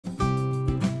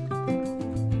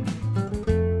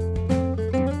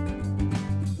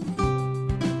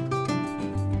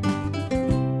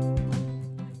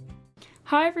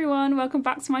Hi everyone, welcome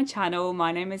back to my channel.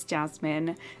 My name is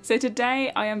Jasmine. So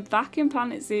today I am back in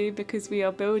Planet Zoo because we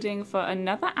are building for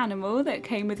another animal that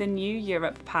came with a new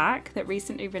Europe pack that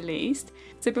recently released.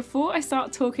 So before I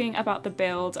start talking about the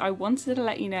build, I wanted to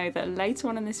let you know that later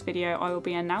on in this video I will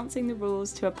be announcing the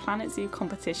rules to a Planet Zoo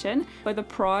competition where the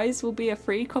prize will be a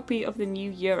free copy of the new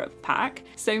Europe pack.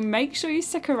 So make sure you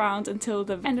stick around until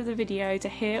the end of the video to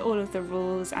hear all of the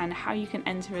rules and how you can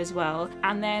enter as well.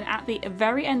 And then at the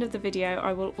very end of the video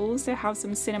I will also have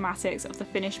some cinematics of the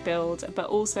finished build, but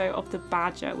also of the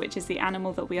badger, which is the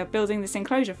animal that we are building this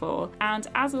enclosure for. And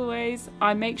as always,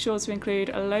 I make sure to include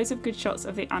loads of good shots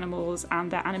of the animals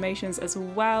and their animations as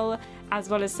well as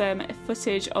some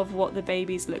footage of what the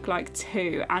babies look like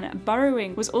too. And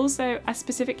burrowing was also a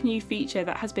specific new feature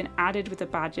that has been added with the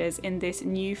badgers in this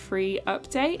new free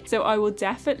update. So I will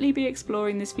definitely be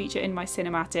exploring this feature in my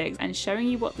cinematics and showing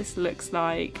you what this looks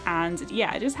like, and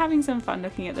yeah, just having some fun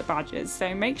looking at the badgers.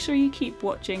 So make sure you keep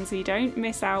watching so you don't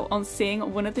miss out on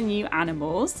seeing one of the new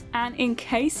animals. And in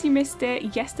case you missed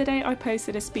it, yesterday I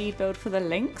posted a speed build for the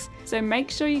lynx, so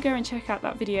make sure you go and check out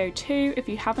that video too if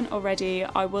you haven't already.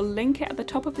 I will link it at the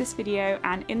top of this video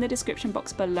and in the description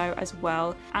box below as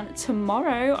well. And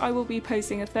tomorrow I will be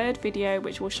posting a third video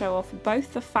which will show off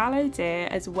both the fallow deer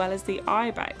as well as the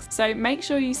ibex. So make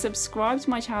sure you subscribe to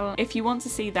my channel if you want to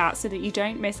see that so that you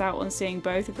don't miss out on seeing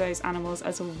both of those animals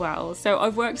as well. So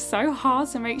I've worked so hard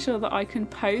to make sure that I can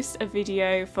post a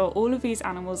video for all of these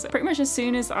animals pretty much as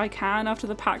soon as I can after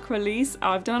the pack release.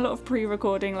 I've done a lot of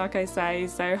pre-recording, like I say,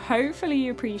 so hopefully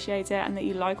you appreciate it and that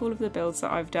you like all of the builds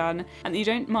that I've done and that you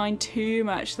don't mind too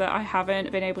much that I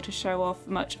haven't been able to show off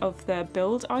much of the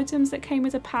build items that came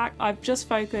with the pack. I've just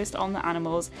focused on the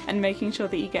animals and making sure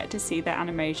that you get to see their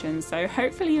animations, so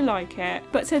hopefully you like it.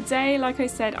 But today, like I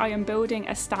said, I am building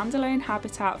a standalone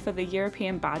habitat for the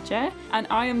European badger, and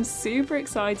I am super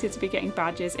excited to be getting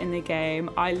badgers in the game.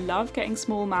 I love getting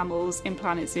small mammals in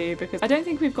Planet Zoo because I don't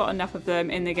think we've got enough of them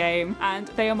in the game, and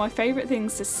they are my favourite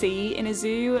things to see in a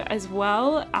zoo as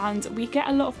well. And we get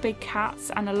a lot of big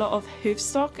cats and a lot of hoof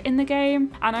stock in the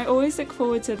game, and I always look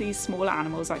forward to these smaller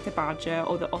animals like the badger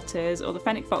or the otters or the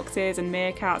fennec foxes and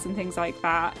meerkats and things like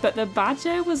that. But the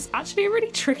badger was actually a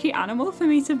really tricky animal for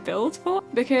me to build for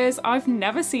because I've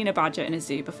never seen a badger in a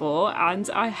zoo before, and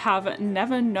I have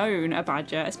never known a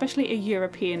badger, especially a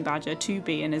European badger, to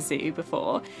be in a zoo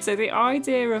before. So the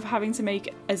idea of having to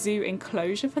make a zoo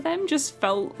enclosure for them just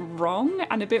felt wrong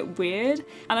and a bit weird.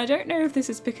 And I don't know if this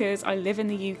is because I live in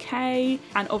the UK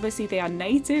and obviously they are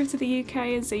native to the UK,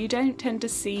 and so you don't tend to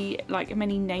see like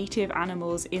many native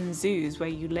animals in zoos where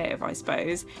you live, I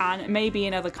suppose. And maybe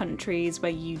in other countries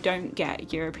where you don't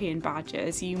get European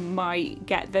badgers, you might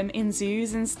get them in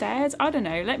zoos instead. I don't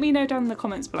know, let me know down in the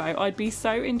comments below. I'd be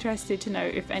so interested to know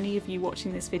if any of you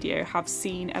watching this video have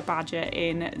seen a badger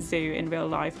in zoo in real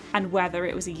life and whether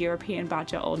it was a European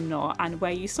badger or not and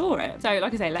where you saw it. So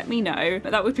like I say, let me know,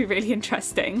 but that would be really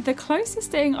interesting. The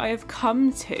closest thing I have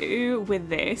come to with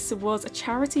this was a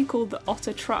charity called the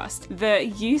Otter Trust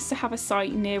that used to have a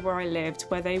site near where I lived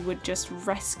where they would just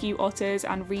rescue otters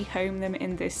and rehome them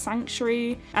in this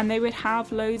sanctuary, and they would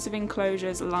have loads of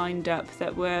enclosures lined up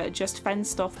that were just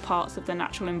fenced off parts of the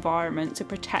natural environment to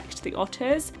protect the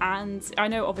otters. And I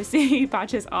know obviously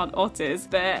badgers aren't otters,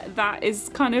 but that is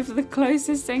kind of the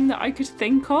closest thing that I could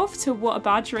think of to what a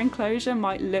badger enclosure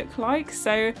might look like.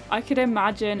 So I could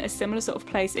imagine a similar sort of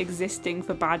place existing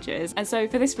for badgers, and so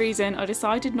for this reason I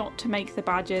decided not to make the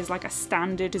badgers like a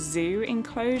standard zoo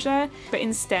enclosure, but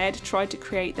instead tried to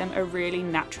create them a really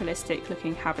naturalistic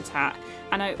looking habitat.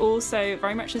 And I also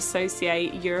very much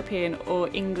associate European or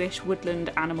English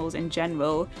woodland animals in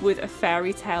general with a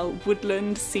fairy tale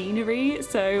woodland scenery,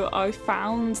 so I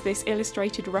found this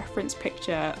illustrated reference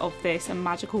picture of this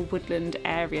magical woodland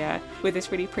area with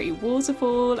this really pretty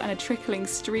waterfall and a trickling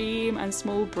stream and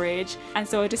small bridge, and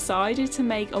so I decided to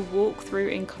make a walk-through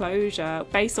enclosure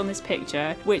based on this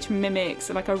picture which mimics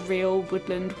like a real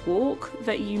woodland walk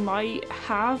that you might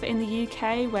have in the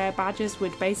UK, where badgers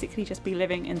would basically just be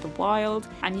living in the wild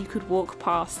and you could walk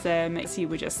past them as you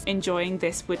were just enjoying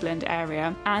this woodland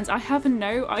area. And I have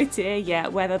no idea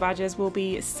yet whether badgers will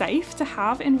be safe to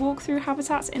have in walk-through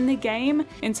habitats in the game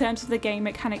in terms of the game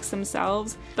mechanics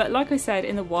themselves, but like I said,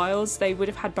 in the wilds they would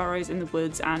have had burrows in the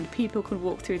woods and people could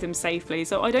walk through them safely,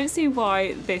 so I don't see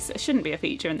why this shouldn't be a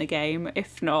feature in the game.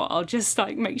 If not, I'll just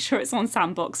like make sure it's on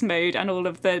sandbox mode and all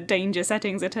of the danger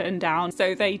settings are turned down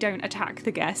so they don't attack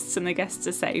the guests and the guests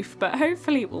are safe, but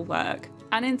hopefully it will work.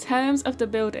 And in terms of the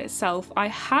build itself, I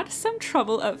had some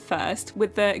trouble at first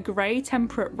with the grey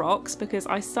temperate rocks because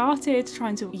I started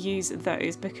trying to use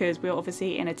those because we're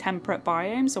obviously in a temperate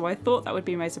biome, so I thought that would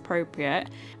be most appropriate.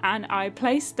 And I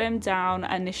placed them down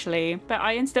initially, but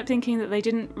I ended up thinking that they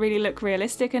didn't really look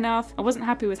realistic enough. I wasn't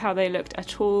happy with how they looked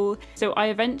at all. So I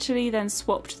eventually then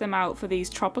swapped them out for these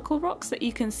tropical rocks that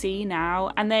you can see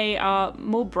now, and they are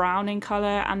more brown in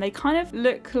colour and they kind of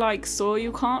look like soil.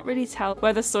 You can't really tell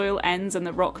where the soil ends and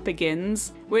the rock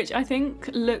begins, which I think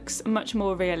looks much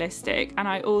more realistic. And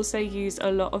I also used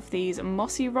a lot of these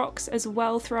mossy rocks as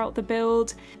well throughout the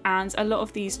build, and a lot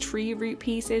of these tree root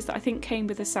pieces that I think came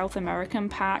with the South American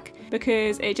pack,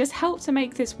 because it just helped to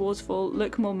make this waterfall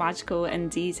look more magical and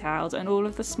detailed, and all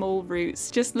of the small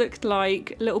roots just looked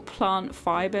like little plant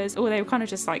fibres, or they were kind of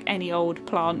just like any old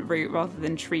plant root rather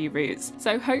than tree roots.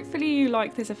 So hopefully you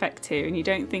like this effect too and you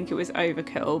don't think it was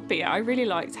overkill, but yeah, I really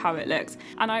liked how it looked.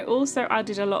 And I also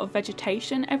added a lot of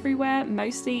vegetation everywhere,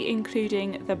 mostly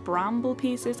including the bramble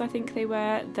pieces, I think they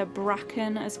were, the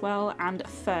bracken as well, and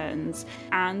ferns.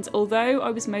 And although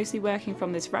I was mostly working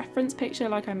from this reference picture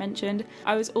like I mentioned,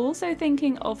 I was also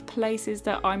thinking of places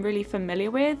that I'm really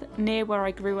familiar with near where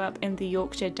I grew up in the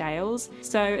Yorkshire Dales.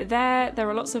 So there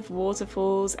are lots of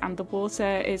waterfalls and the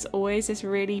water is always this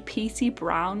really peaty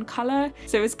brown colour.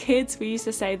 So as kids we used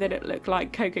to say that it looked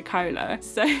like Coca-Cola.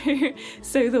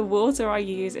 So the water I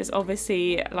use is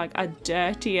obviously like a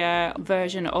dirtier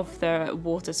version of the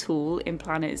water tool in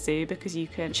Planet Zoo, because you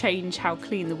can change how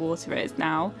clean the water is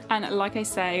now. And like I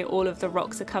say, all of the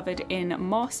rocks are covered in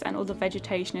moss and all the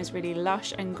vegetation is really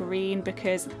lush and green,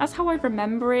 because that's how I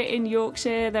remember it in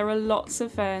Yorkshire. There are lots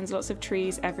of ferns, lots of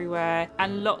trees everywhere,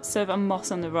 and lots of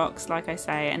moss on the rocks, like I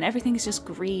say, and everything's just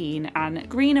green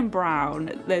and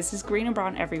brown. There's just green and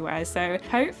brown everywhere. So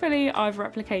hopefully I've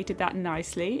replicated that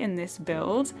nicely in this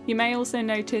build. You may also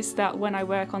notice that when I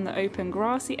work on the open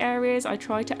grassy areas, I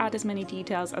try to add as many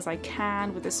details as I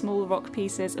can with the small rock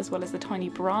pieces as well as the tiny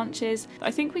branches that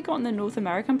I think we got in the North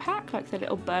American pack, like the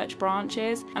little birch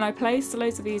branches. And I placed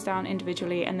loads of these down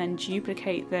individually and then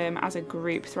duplicate them as a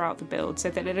group throughout the build so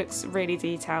that it looks really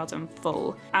detailed and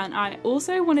full. And I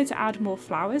also wanted to add more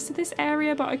flowers to this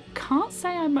area, but I can't say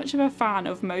I'm much of a fan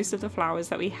of most of the flowers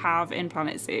that we have in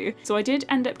Planet Zoo. So I did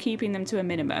end up keeping them to a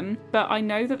minimum, but I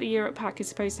know that the Europe pack is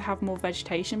supposed to have more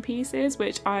vegetation pieces,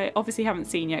 which I obviously haven't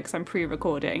seen yet because I'm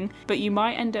pre-recording, but you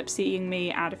might end up seeing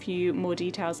me add a few more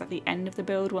details at the end of the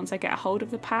build once I get a hold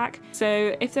of the pack.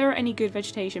 So if there are any good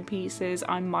vegetation pieces,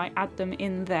 I might add them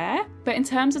in there. But in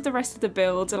terms of the rest of the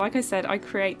build, like I said, I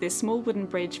create this small wooden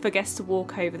bridge for guests to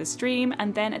walk over the stream,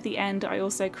 and then at the end I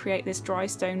also create this dry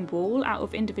stone wall out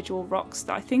of individual rocks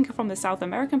that I think are from the South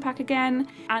American pack again.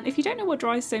 And if you don't know what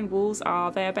dry stone walls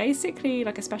are, they are basically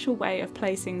like a special way of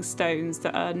placing stones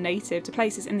that are native to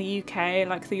places in the UK,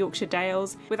 like the Yorkshire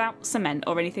Dales, without cement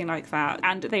or anything like that,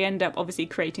 and they end up obviously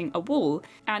creating a wall,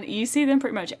 and you see them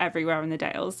pretty much everywhere in the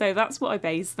Dales, so that's what I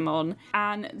base them on.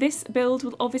 And this build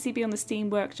will obviously be on the Steam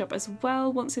Workshop as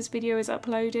well once this video is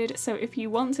uploaded, so if you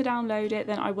want to download it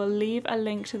then I will leave a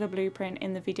link to the blueprint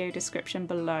in the video description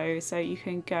below, so you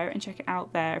can go and check it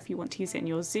out there if you want to use it in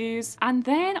your zoos. And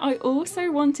then I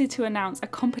also wanted to announce a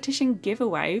competition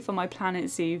giveaway for my Planet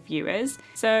Zoo viewers.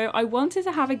 So I wanted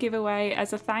to have a giveaway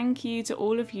as a thank you to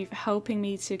all of you for helping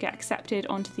me to get accepted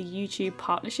onto the YouTube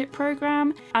partnership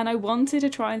program, and I wanted to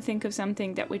try and think of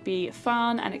something that would be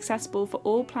fun and accessible for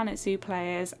all Planet Zoo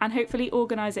players, and hopefully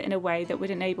organise it in a way that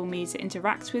would enable me to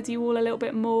interact with you all a little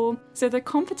bit more. So the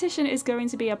competition is going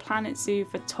to be a Planet Zoo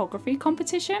photography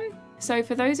competition. So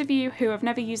for those of you who have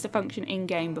never used the function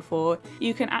in-game before,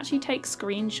 you can actually take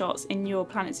screenshots in your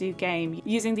Planet Zoo game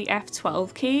using the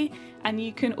F12 key, and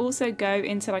you can also go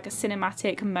into like a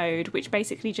cinematic mode, which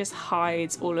basically just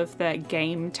hides all of the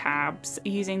game tabs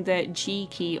using the G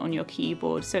key on your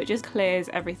keyboard. So it just clears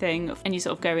everything and you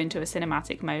sort of go into a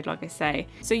cinematic mode, like I say.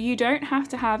 So you don't have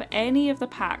to have any of the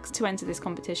packs to enter this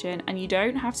competition, and you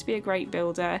don't have to be a great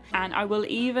builder, and I will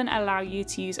even allow you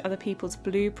to use other people's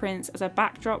blueprints as a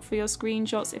backdrop for your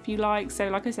screenshots if you like. So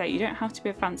like I say, you don't have to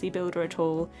be a fancy builder at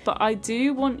all, but I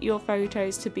do want your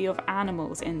photos to be of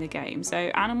animals in the game. So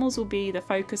animals will be the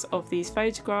focus of these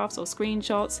photographs or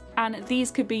screenshots, and these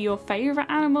could be your favorite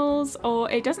animals, or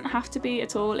it doesn't have to be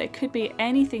at all. It could be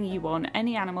anything you want,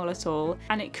 any animal at all,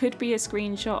 and it could be a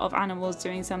screenshot of animals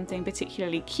doing something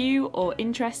particularly cute or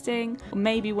interesting, or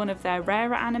maybe one of their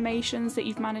rarer animations that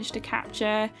you've managed to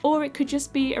capture, or it could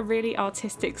just be a really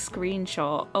artistic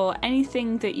screenshot, or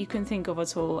anything that you can think of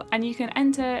at all. And you can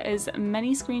enter as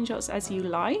many screenshots as you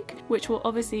like, which will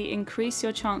obviously increase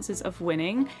your chances of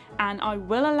winning, and I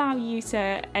will allow you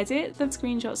to edit the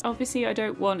screenshots. Obviously I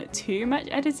don't want too much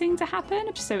editing to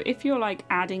happen, so if you're like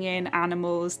adding in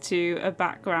animals to a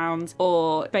background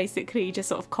or basically just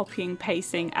sort of copying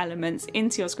pasting elements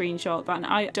into your screenshot, then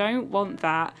I don't want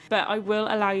that, but I will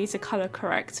allow you to color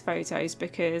correct photos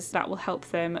because that will help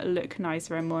them look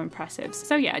nicer and more impressive.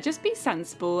 So yeah, just be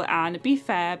sensible and be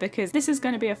fair, because this is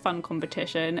going to be a fun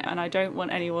competition and I don't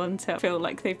want anyone to feel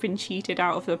like they've been cheated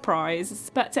out of the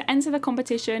prize. But to enter the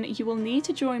competition, you will need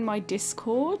to join my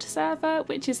Discord server,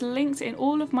 which is linked in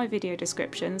all of my video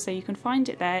descriptions, so you can find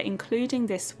it there, including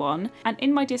this one. And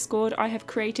in my Discord, I have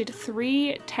created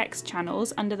 3 text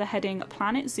channels under the heading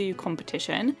Planet Zoo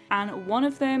Competition, and one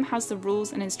of them has the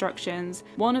rules and instructions.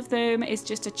 One of them is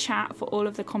just a chat for all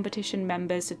of the competition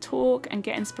members to talk and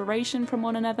get inspiration from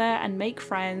one another and make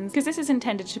friends, because this is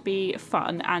intended to be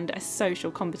fun and a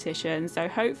social competition, so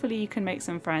hopefully you can make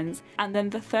some friends. And then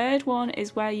the third one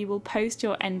is where you will post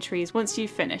your entries once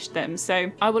you've finished them.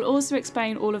 So I will also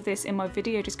explain all of this in my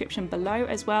video description below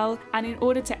as well. And in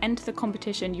order to enter the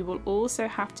competition, you will also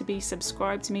have to be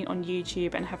subscribed to me on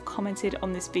YouTube and have commented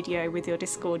on this video with your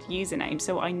Discord username,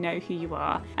 so I know who you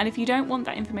are. And if you don't want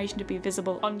that information to be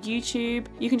visible on YouTube,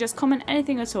 you can just comment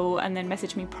anything at all and then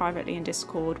message me privately in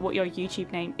Discord what your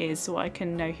YouTube name is so I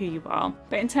can know who you are.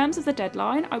 But in terms of the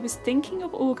deadline, I was thinking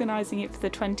of organising it for the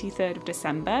 23rd of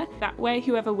December. That way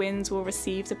whoever wins will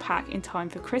receive the pack in time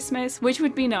for Christmas, which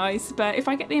would be nice. But if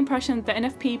I get the impression that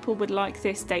enough people would like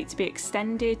this date to be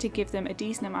extended to give them a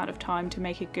decent amount of time to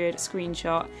make a good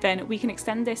screenshot, then we can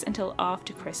extend this until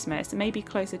after Christmas, maybe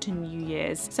closer to New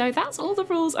Year's. So that's all the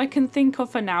rules I can think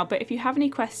of for now, but if you have any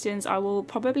questions, I will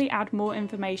probably add more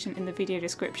information in the video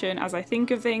description as I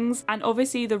think of things. And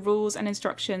obviously the rules and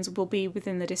instructions will be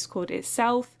within the Discord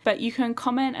itself, but you can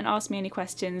comment and ask me any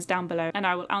questions down below and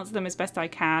I will answer them as best I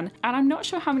can. And I'm not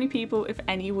sure how many people, if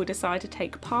any, will decide to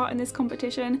take part in this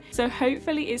competition, so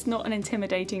hopefully it's not an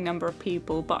intimidating number of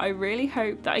people, but I really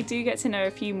hope that I do get to know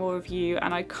a few more of you,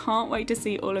 and I can't wait to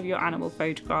see all of your animal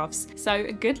photographs.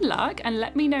 So good luck, and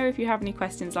let me know if you have any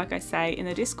questions, like I say, in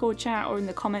the Discord chat or in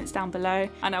the comments down below,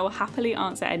 and I will happily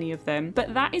answer any of them.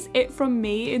 But that is it from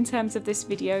me in terms of this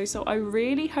video, so I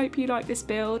really hope you like this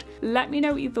build. Let me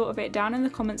know what you thought of it down in the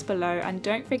comments below, and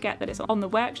don't forget that it's on the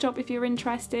workshop if you're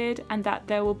interested, and that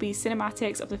there will be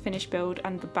cinematics of the finished build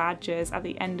and the badges at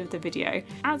the end of the video.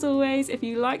 As always, if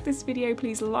you like this video,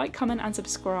 please like, comment and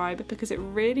subscribe, because it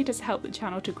really does help the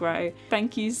channel to grow.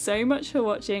 Thank you so much for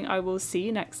watching. I will see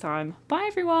you next time. Bye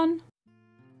everyone!